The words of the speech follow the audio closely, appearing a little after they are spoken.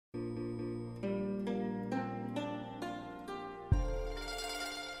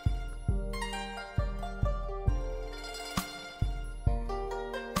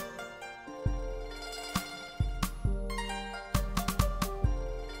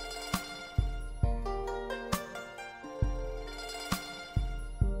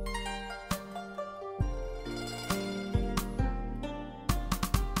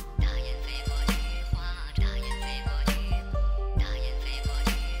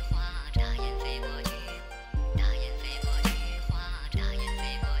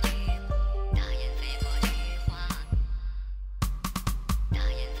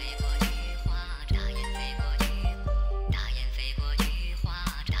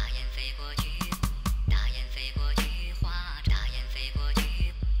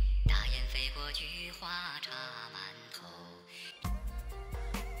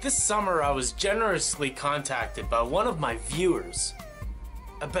This summer I was generously contacted by one of my viewers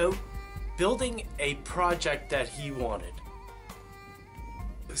about building a project that he wanted.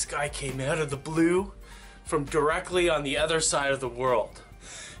 This guy came out of the blue from directly on the other side of the world.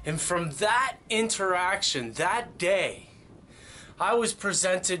 And from that interaction, that day, I was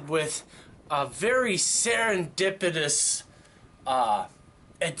presented with a very serendipitous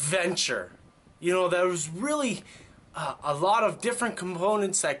adventure. You know, there was really a lot of different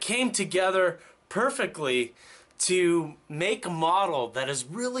components that came together perfectly to make a model that is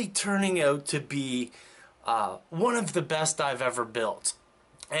really turning out to be one of the best I've ever built.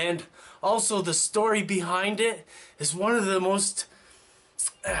 And also the story behind it is one of the most...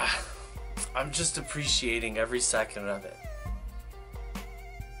 I'm just appreciating every second of it.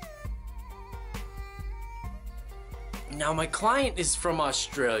 Now, my client is from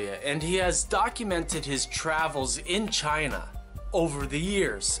Australia, and he has documented his travels in China over the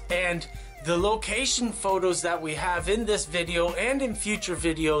years. And the location photos that we have in this video and in future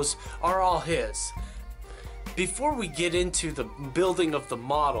videos are all his. Before we get into the building of the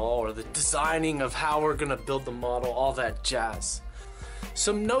model or the designing of how we're gonna build the model, all that jazz,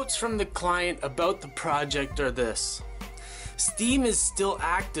 some notes from the client about the project are this. Steam is still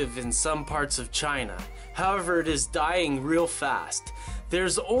active in some parts of China. However, it is dying real fast.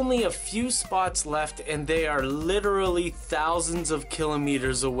 There's only a few spots left and they are literally thousands of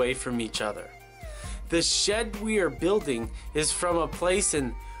kilometers away from each other. The shed we are building is from a place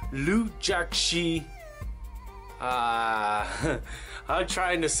in Lujiaxi. I'm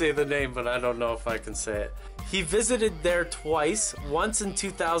trying to say the name, but I don't know if I can say it. He visited there twice, once in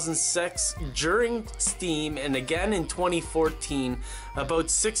 2006 during Steam and again in 2014, about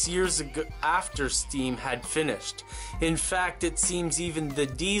 6 years ago after Steam had finished. In fact, it seems even the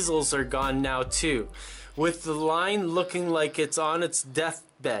diesels are gone now too, with the line looking like it's on its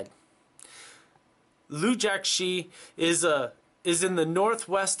deathbed. Lujiaxi is in the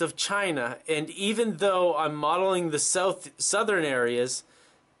northwest of China, and even though I'm modeling the southern areas,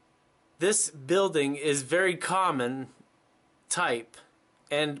 this building is very common type,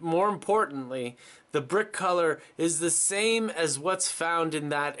 and more importantly, the brick color is the same as what's found in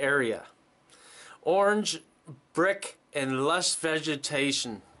that area. Orange brick and lush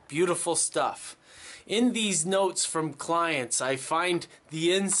vegetation, beautiful stuff. In these notes from clients, I find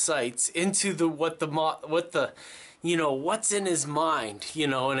the insights into what's in his mind,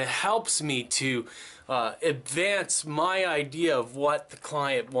 and it helps me to advance my idea of what the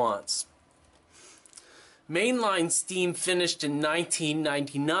client wants. Mainline steam finished in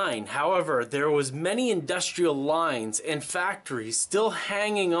 1999. However, there was many industrial lines and factories still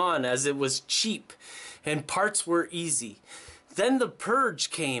hanging on as it was cheap and parts were easy. Then the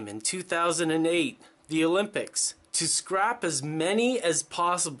purge came in 2008, the Olympics, to scrap as many as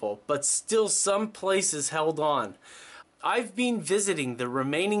possible, but still some places held on. I've been visiting the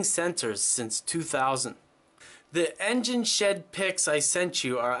remaining centers since 2000. The engine shed pics I sent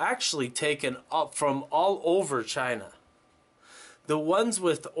you are actually taken up from all over China. The ones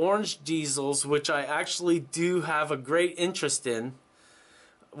with orange diesels, which I actually do have a great interest in,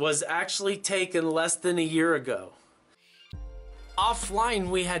 was actually taken less than a year ago. Offline,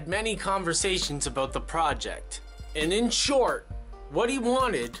 we had many conversations about the project. And in short, what he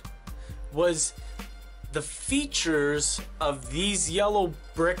wanted was the features of these yellow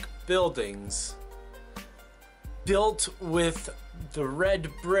brick buildings built with the red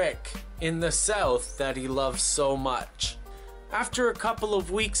brick in the south that he loves so much. After a couple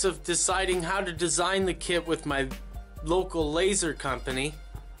of weeks of deciding how to design the kit with my local laser company,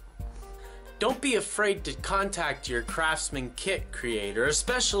 don't be afraid to contact your craftsman kit creator,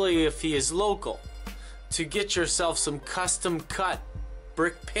 especially if he is local, to get yourself some custom cut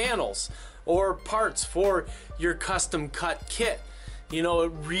brick panels or parts for your custom cut kit.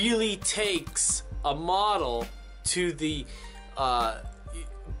 It really takes a model to the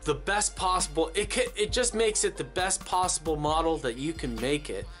best possible. It just makes it the best possible model that you can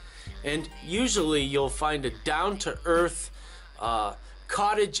make it. And usually you'll find a down-to-earth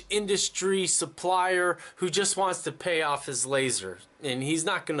cottage industry supplier who just wants to pay off his laser, and he's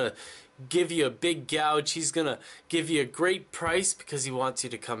not gonna give you a big gouge. He's gonna give you a great price because he wants you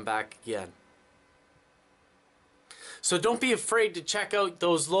to come back again. So don't be afraid to check out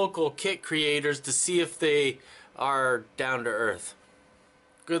those local kit creators to see if they are down to earth.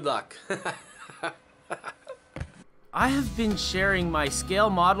 Good luck. I have been sharing my scale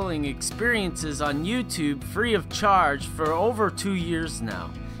modeling experiences on YouTube free of charge for over 2 years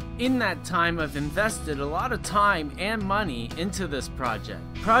now. In that time, I've invested a lot of time and money into this project.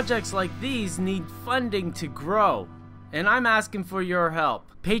 Projects like these need funding to grow, and I'm asking for your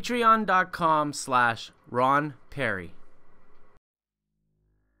help. Patreon.com/Ron Perry.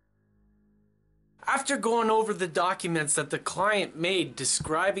 After going over the documents that the client made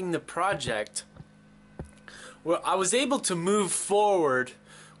describing the project, well, I was able to move forward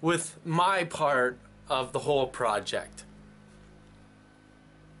with my part of the whole project.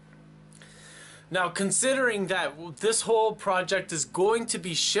 Now, considering that this whole project is going to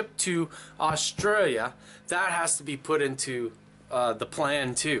be shipped to Australia, that has to be put into the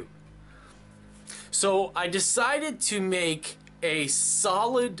plan too. So I decided to make a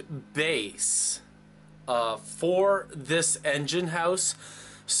solid base for this engine house,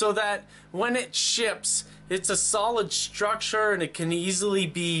 so that when it ships, it's a solid structure and it can easily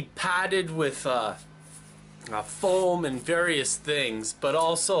be padded with foam and various things, but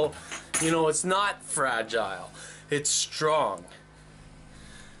also, you know, it's not fragile, it's strong.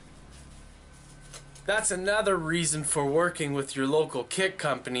 That's another reason for working with your local kit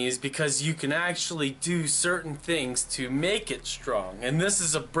companies, because you can actually do certain things to make it strong. And this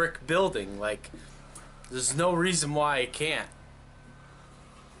is a brick building, like, there's no reason why it can't.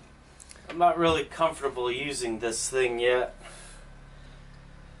 I'm not really comfortable using this thing yet.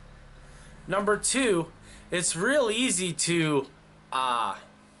 Number two, it's real easy to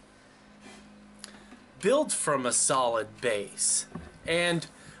build from a solid base. And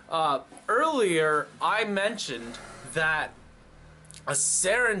earlier I mentioned that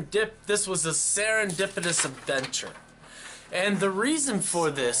this was a serendipitous adventure. And the reason for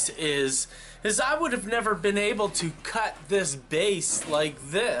this is I would have never been able to cut this base like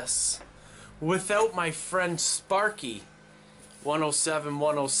this without my friend Sparky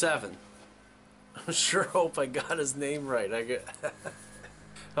 107. I sure hope I got his name right.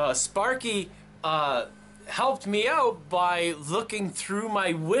 Sparky helped me out by looking through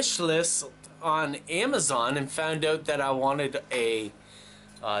my wish list on Amazon and found out that I wanted a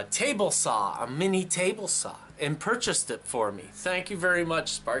table saw, a mini table saw, and purchased it for me. Thank you very much,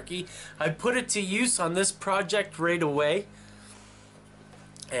 Sparky. I put it to use on this project right away,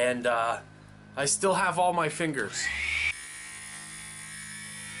 and I still have all my fingers.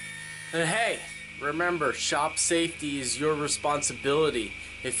 And hey, remember, shop safety is your responsibility.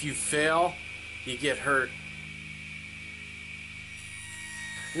 If you fail, you get hurt.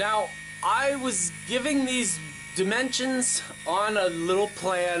 Now, I was giving these dimensions on a little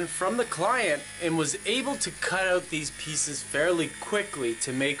plan from the client and was able to cut out these pieces fairly quickly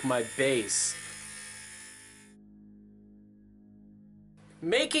to make my base.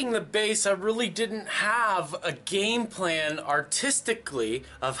 Making the base, I really didn't have a game plan artistically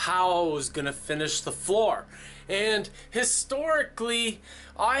of how I was going to finish the floor. And historically,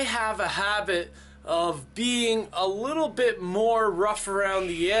 I have a habit of being a little bit more rough around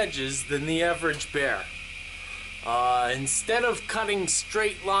the edges than the average bear. Instead of cutting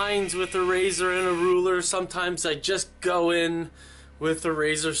straight lines with a razor and a ruler, sometimes I just go in with a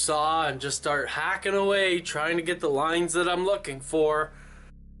razor saw and just start hacking away, trying to get the lines that I'm looking for.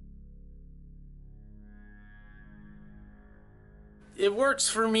 It works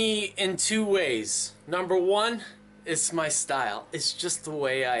for me in two ways. Number one, it's my style. It's just the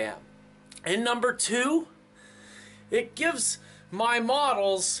way I am. And number two, it gives my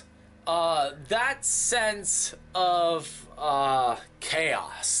models that sense of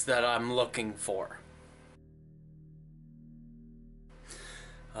chaos that I'm looking for.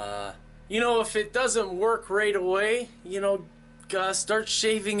 You know, if it doesn't work right away, you know, start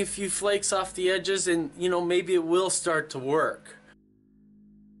shaving a few flakes off the edges and, you know, maybe it will start to work.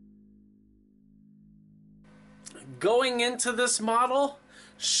 Going into this model,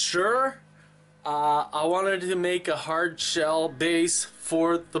 sure, I wanted to make a hard shell base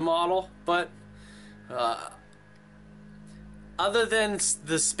for the model, but other than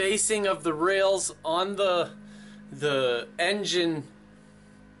the spacing of the rails on the engine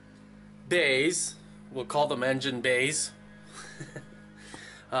bays, we'll call them engine bays.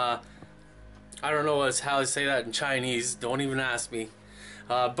 I don't know how to say that in Chinese, don't even ask me.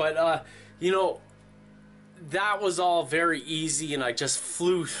 But you know, that was all very easy and I just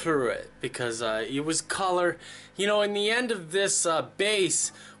flew through it because it was color. You know, in the end of this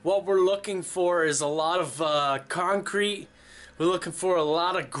base, what we're looking for is a lot of concrete. We're looking for a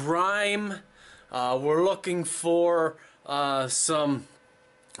lot of grime. We're looking for some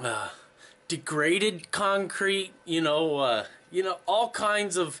degraded concrete, you know, all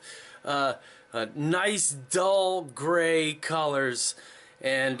kinds of nice dull gray colors.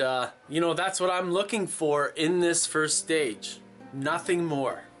 And, you know, that's what I'm looking for in this first stage. Nothing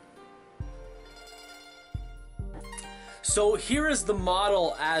more. So here is the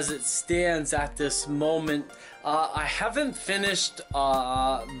model as it stands at this moment. I haven't finished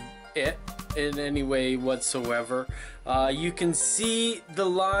it in any way whatsoever. You can see the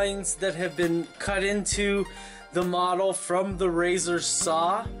lines that have been cut into the model from the razor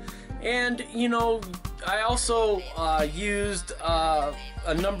saw, and you know, I also used a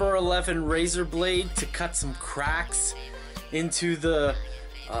number 11 razor blade to cut some cracks into the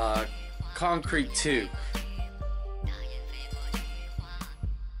concrete too.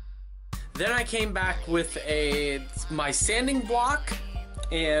 Then I came back with my sanding block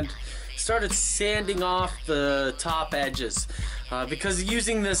and started sanding off the top edges, because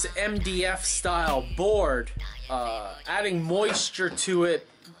using this MDF style board, adding moisture to it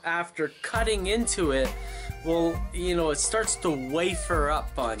after cutting into it, well, you know, it starts to wafer up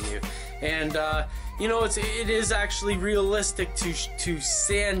on you, and you know, it is actually realistic to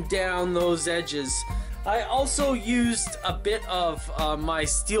sand down those edges. I also used a bit of my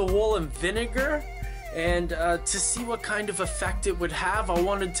steel wool and vinegar, and to see what kind of effect it would have. I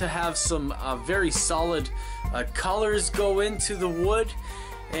wanted to have some very solid colors go into the wood,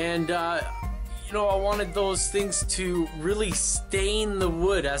 and you know, I wanted those things to really stain the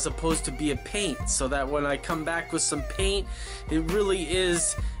wood as opposed to be a paint, so that when I come back with some paint, it really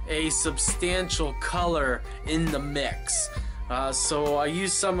is a substantial color in the mix. So I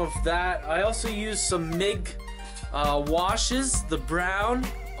used some of that. I also used some MIG washes, the brown,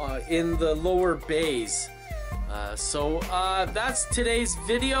 in the lower bays. So that's today's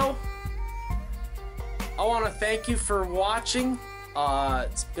video. I want to thank you for watching.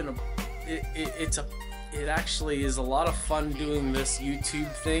 It's been it actually is a lot of fun doing this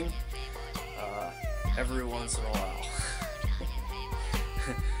YouTube thing every once in a while.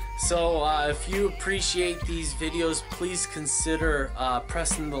 So if you appreciate these videos, please consider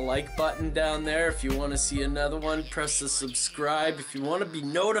pressing the like button down there. If you want to see another one, press the subscribe. If you want to be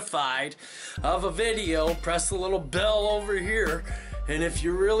notified of a video, press the little bell over here. And if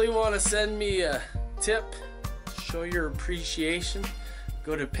you really want to send me a tip, show your appreciation,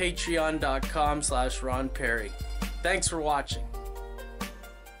 go to patreon.com/Ron Perry. Thanks for watching.